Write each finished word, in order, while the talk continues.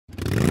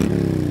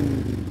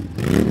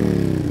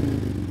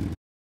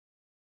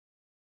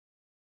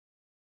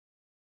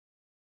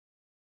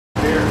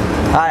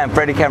Hi, I'm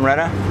Freddie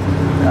Camarena.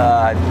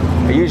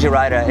 I usually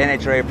ride a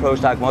NHRA Pro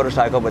Stock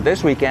motorcycle, but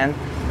this weekend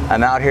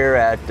I'm out here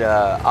at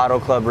Auto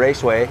Club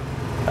Raceway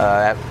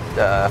at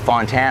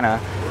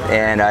Fontana,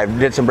 and I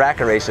did some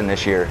bracket racing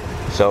this year.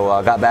 So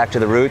I got back to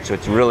the roots,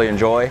 which I really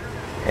enjoy.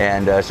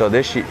 And so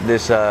this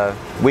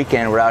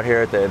weekend we're out here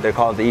at they're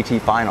called the ET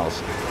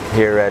Finals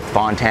here at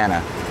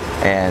Fontana.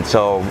 And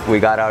so we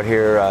got out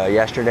here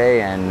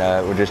yesterday, and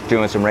we're just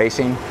doing some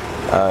racing.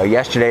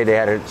 Yesterday they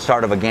had a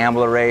start of a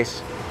gambler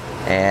race,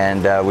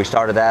 and we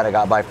started that. I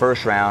got by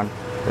first round.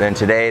 And then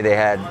today they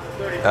had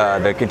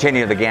the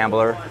continue the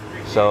gambler,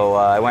 so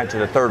I went to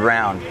the third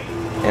round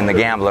in the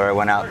gambler. I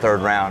went out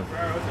third round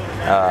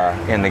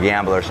in the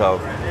gambler, so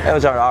it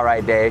was an all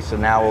right day. So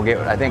now we'll get,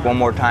 I think, one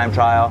more time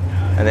trial,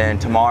 and then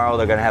tomorrow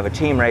they're going to have a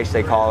team race,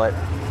 they call it.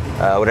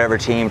 Whatever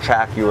team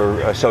track you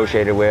were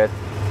associated with,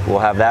 we'll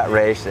have that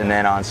race. And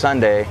then on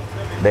Sunday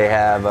they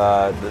have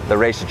the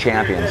Race of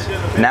Champions,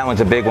 and that one's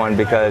a big one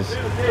because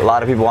a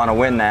lot of people want to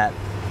win that,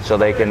 so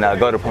they can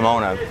go to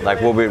Pomona.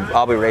 Like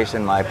I'll be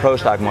racing my Pro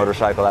Stock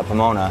motorcycle at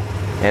Pomona,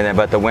 and then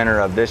but the winner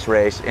of this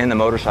race in the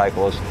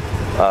motorcycles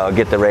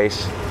get the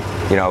race,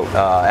 you know,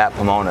 at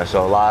Pomona.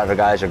 So a lot of the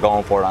guys are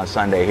going for it on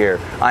Sunday here.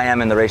 I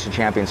am in the Race of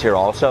Champions here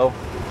also,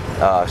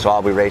 so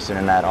I'll be racing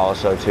in that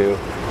also too.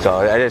 So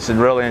it's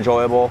really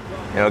enjoyable.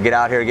 You know, get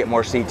out here, get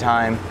more seat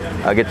time,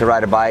 get to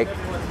ride a bike.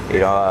 You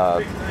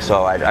know,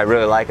 so I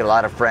really like it. A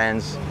lot of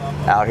friends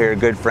out here,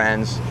 good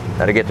friends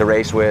that I get to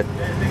race with.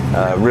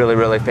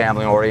 Really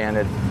family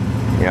oriented.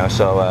 You know,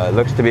 so it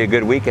looks to be a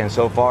good weekend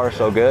so far.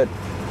 So good.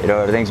 You know,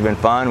 everything's been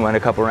fun. Went a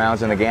couple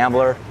rounds in the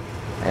gambler,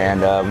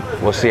 and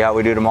we'll see how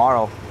we do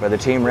tomorrow for the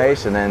team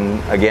race, and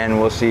then again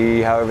we'll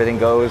see how everything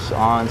goes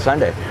on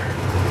Sunday.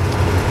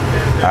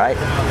 All right,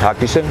 talk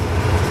to you soon.